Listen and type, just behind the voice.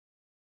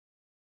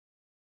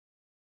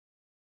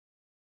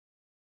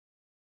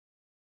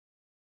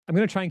I'm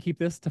going to try and keep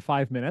this to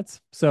 5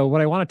 minutes. So what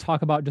I want to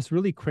talk about just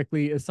really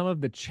quickly is some of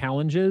the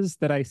challenges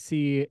that I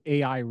see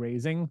AI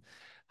raising,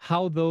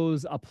 how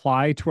those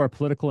apply to our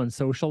political and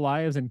social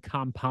lives and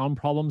compound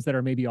problems that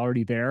are maybe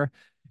already there.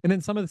 And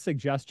then some of the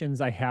suggestions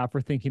I have for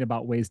thinking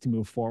about ways to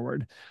move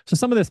forward. So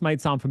some of this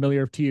might sound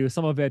familiar to you.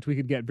 Some of it we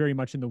could get very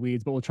much in the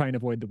weeds, but we'll try and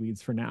avoid the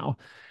weeds for now.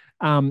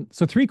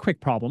 So three quick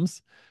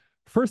problems.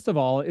 First of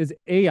all, is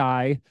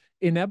AI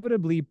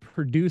inevitably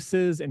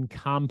produces and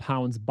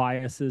compounds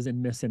biases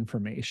and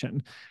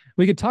misinformation.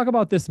 We could talk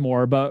about this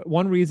more, but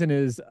one reason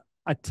is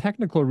a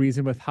technical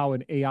reason with how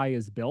an AI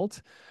is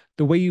built.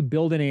 The way you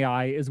build an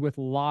AI is with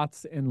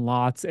lots and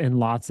lots and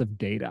lots of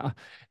data.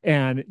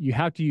 And you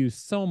have to use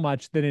so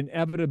much that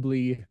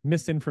inevitably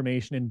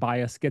misinformation and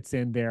bias gets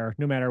in there,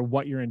 no matter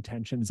what your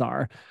intentions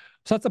are.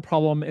 So that's a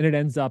problem, and it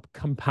ends up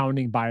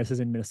compounding biases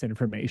and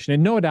misinformation.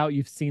 And no doubt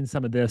you've seen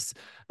some of this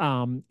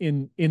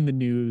in the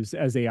news,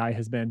 as AI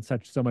has been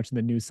so much in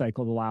the news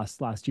cycle the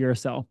last year or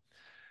so.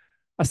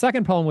 A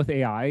second problem with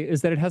AI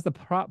is that it has the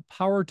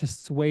power to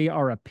sway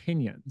our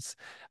opinions.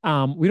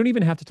 We don't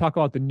even have to talk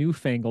about the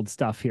newfangled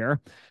stuff here.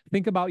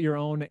 Think about your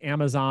own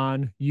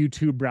Amazon,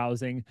 YouTube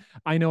browsing.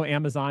 I know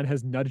Amazon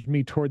has nudged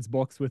me towards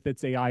books with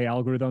its AI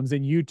algorithms,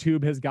 and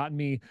YouTube has gotten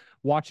me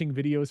watching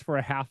videos for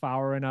a half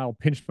hour, and I'll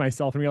pinch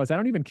myself and realize I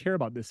don't even care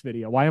about this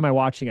video. Why am I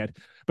watching it?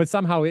 But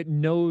somehow it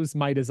knows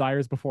my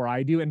desires before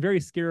I do, and very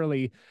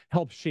scarily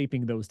helps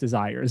shaping those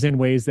desires in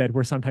ways that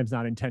we're sometimes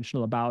not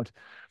intentional about.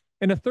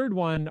 And a third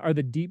one are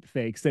the deep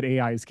fakes that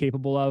AI is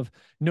capable of.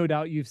 No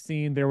doubt you've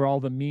seen there were all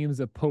the memes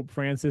of Pope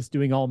Francis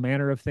doing all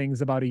manner of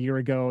things about a year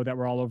ago that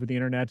were all over the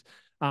internet.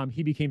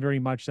 He became very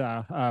much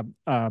a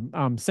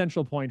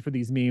central point for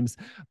these memes,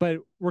 but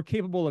we're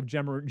capable of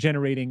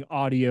generating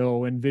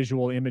audio and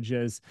visual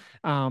images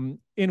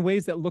in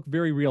ways that look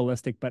very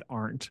realistic but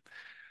aren't.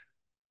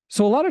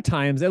 So a lot of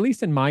times, at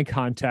least in my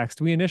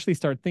context, we initially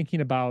start thinking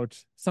about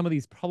some of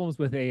these problems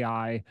with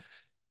AI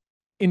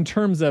in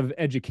terms of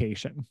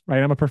education,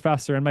 right? I'm a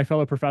professor, and my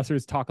fellow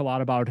professors talk a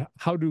lot about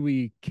how do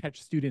we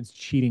catch students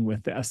cheating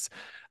with this.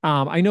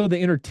 I know the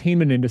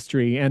entertainment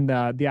industry and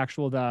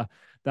the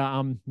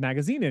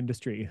magazine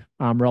industry,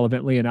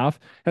 relevantly enough,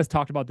 has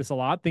talked about this a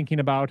lot, thinking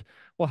about,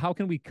 well, how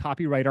can we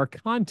copyright our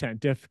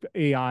content if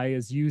AI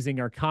is using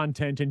our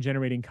content and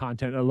generating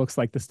content that looks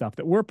like the stuff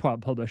that we're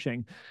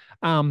publishing?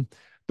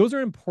 Those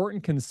are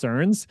important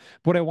concerns.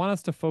 What I want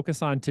us to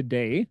focus on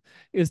today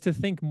is to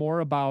think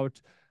more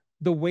about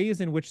the ways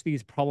in which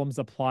these problems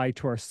apply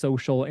to our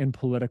social and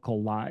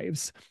political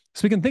lives.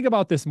 So we can think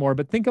about this more,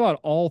 but think about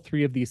all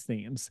three of these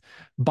themes: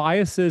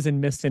 biases and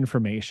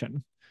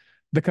misinformation,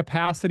 the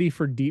capacity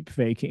for deep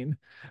faking,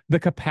 the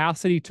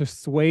capacity to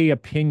sway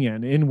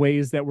opinion in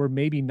ways that we're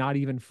maybe not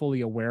even fully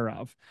aware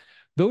of.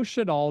 Those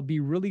should all be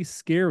really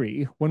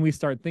scary when we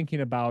start thinking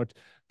about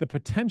the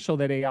potential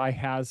that AI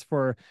has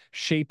for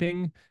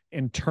shaping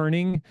and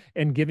turning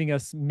and giving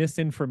us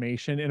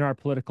misinformation in our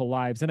political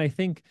lives. And I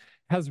think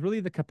has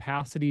really the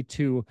capacity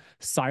to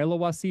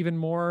silo us even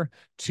more,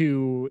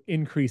 to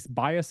increase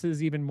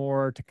biases even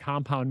more, to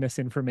compound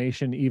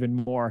misinformation even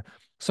more.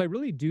 So I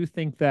really do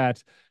think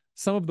that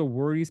some of the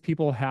worries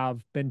people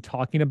have been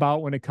talking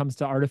about when it comes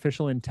to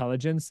artificial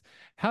intelligence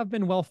have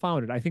been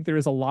well-founded. I think there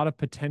is a lot of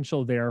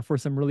potential there for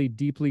some really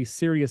deeply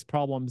serious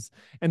problems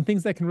and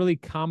things that can really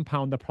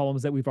compound the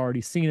problems that we've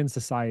already seen in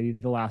society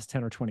the last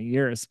 10 or 20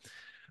 years.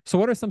 So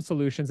what are some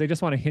solutions? I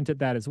just want to hint at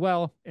that as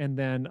well. And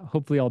then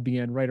hopefully I'll be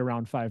in right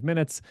around 5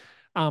 minutes.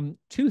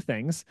 Two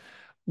things.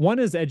 One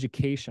is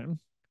education.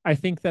 I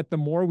think that the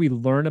more we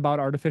learn about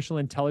artificial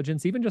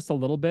intelligence, even just a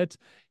little bit,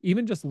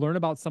 even just learn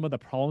about some of the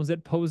problems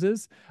it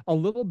poses, a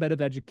little bit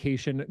of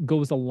education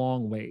goes a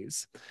long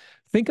ways.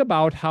 Think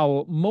about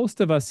how most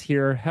of us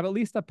here have at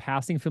least a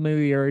passing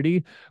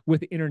familiarity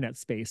with internet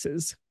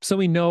spaces. So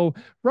we know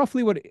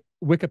roughly what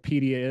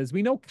Wikipedia is.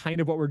 We know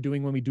kind of what we're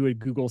doing when we do a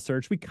Google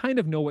search. We kind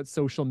of know what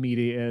social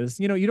media is.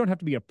 You know, you don't have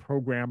to be a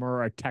programmer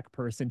or a tech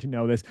person to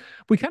know this.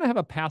 We kind of have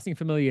a passing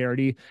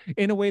familiarity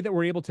in a way that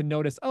we're able to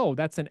notice, oh,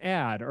 that's an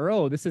ad, or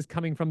oh, this is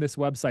coming from this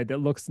website that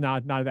looks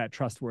not that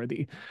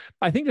trustworthy.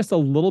 I think just a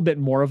little bit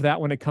more of that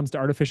when it comes to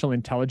artificial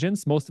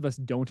intelligence. Most of us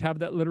don't have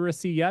that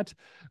literacy yet,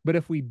 but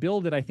if we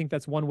build it, I think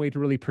that's one way to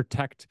really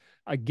protect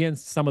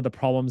against some of the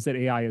problems that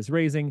AI is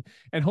raising,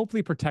 and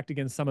hopefully protect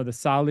against some of the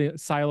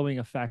siloing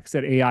effects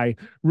that AI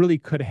really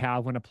could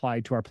have when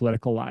applied to our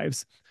political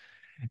lives.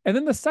 And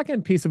then the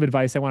second piece of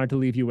advice I wanted to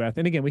leave you with,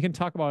 and again, we can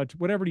talk about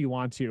whatever you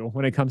want to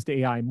when it comes to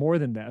AI more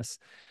than this.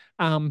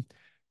 I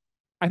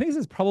think this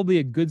is probably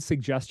a good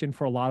suggestion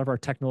for a lot of our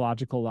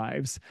technological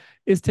lives,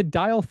 is to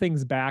dial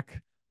things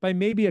back by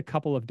maybe a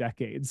couple of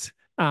decades.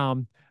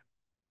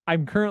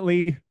 I'm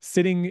currently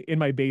sitting in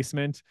my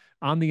basement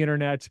on the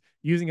internet,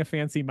 using a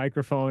fancy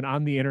microphone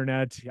on the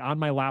internet, on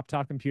my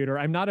laptop computer.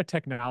 I'm not a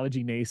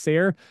technology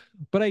naysayer,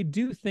 but I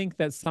do think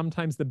that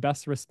sometimes the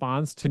best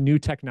response to new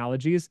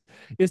technologies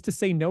is to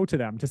say no to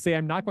them, to say,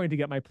 I'm not going to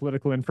get my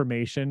political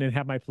information and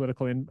have my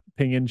political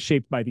opinion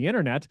shaped by the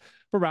internet,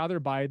 but rather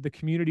by the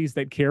communities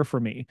that care for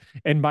me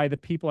and by the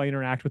people I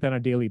interact with on a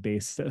daily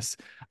basis.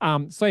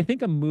 So I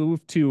think a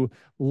move to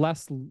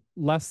less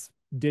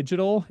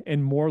digital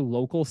and more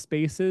local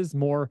spaces,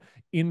 more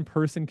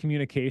in-person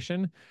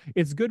communication.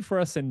 It's good for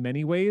us in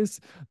many ways,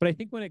 but I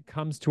think when it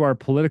comes to our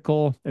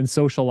political and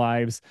social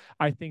lives,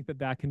 I think that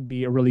that can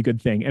be a really good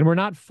thing. And we're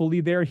not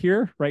fully there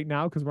here right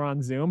now because we're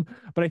on Zoom,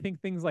 but I think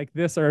things like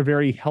this are a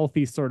very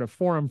healthy sort of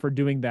forum for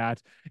doing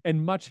that,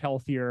 and much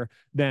healthier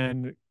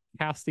than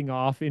casting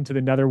off into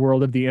the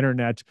netherworld of the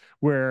internet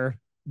where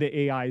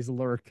the AIs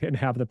lurk and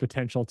have the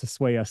potential to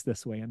sway us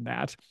this way and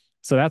that.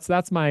 So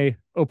that's my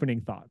opening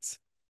thoughts.